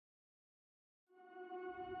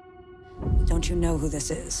Don't you know who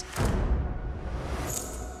this is?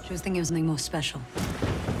 She was thinking of something more special.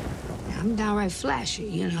 I'm downright flashy,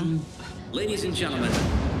 you know. Ladies and gentlemen,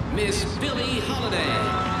 Miss Billie Holiday.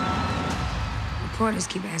 Reporters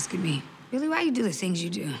keep asking me, Billie, why you do the things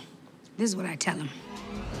you do? This is what I tell them.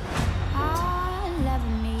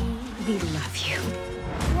 We love you.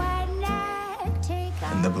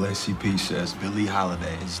 NAACP says Billie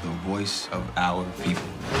Holiday is the voice of our people.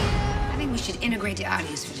 I think we should integrate the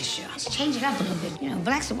audience for this show. Let's change it up a little bit. You know,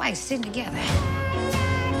 blacks and whites sitting together.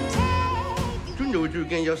 You knew what you were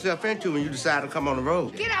getting yourself into when you decided to come on the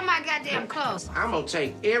road. Get out my goddamn clothes. I'm gonna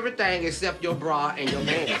take everything except your bra and your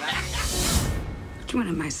man. Which one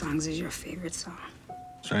of my songs is your favorite song?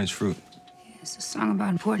 Strange Fruit. Yeah, it's a song about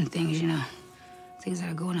important things, you know. Things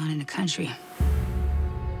that are going on in the country.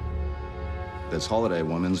 This holiday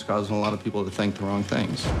woman's causing a lot of people to think the wrong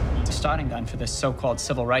things. It's a starting gun for this so-called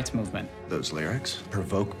civil rights movement. Those lyrics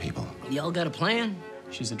provoke people. Y'all got a plan?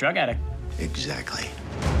 She's a drug addict. Exactly.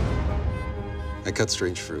 I cut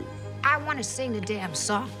Strange Fruit. I want to sing the damn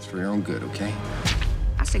song. It's for your own good, okay?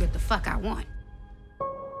 I sing what the fuck I want.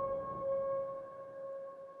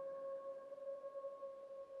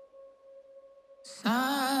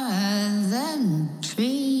 Southern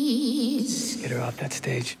trees. Get her off that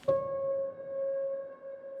stage.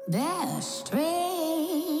 Bear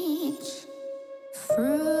strange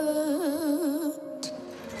fruit.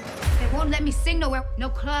 They won't let me sing nowhere. No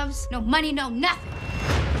clubs, no money, no nothing.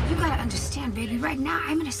 You gotta understand, baby, right now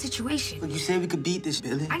I'm in a situation. But you said we could beat this,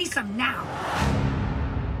 Billie. I need something now.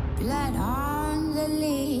 Blood on the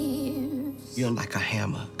leaves. You're like a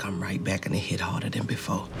hammer. Come right back and it hit harder than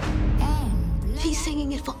before. And blood. She's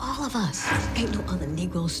singing it for all of us. Ain't no other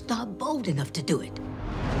Negro star bold enough to do it.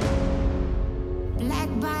 Black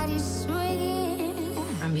bodies swinging.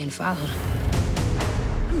 I'm being followed.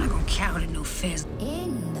 I'm not gonna cower to no fizz.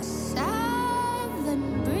 In the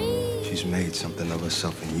southern breeze. She's made something of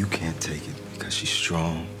herself, and you can't take it because she's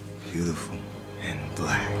strong, beautiful, and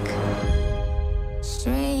black.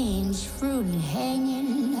 Strange fruit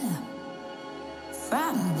hanging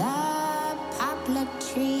from the poplar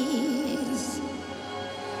trees.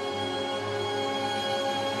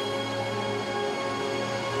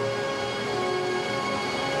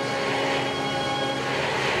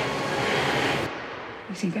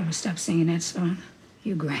 You think I'm gonna stop singing that song?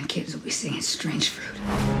 Your grandkids will be singing Strange Fruit.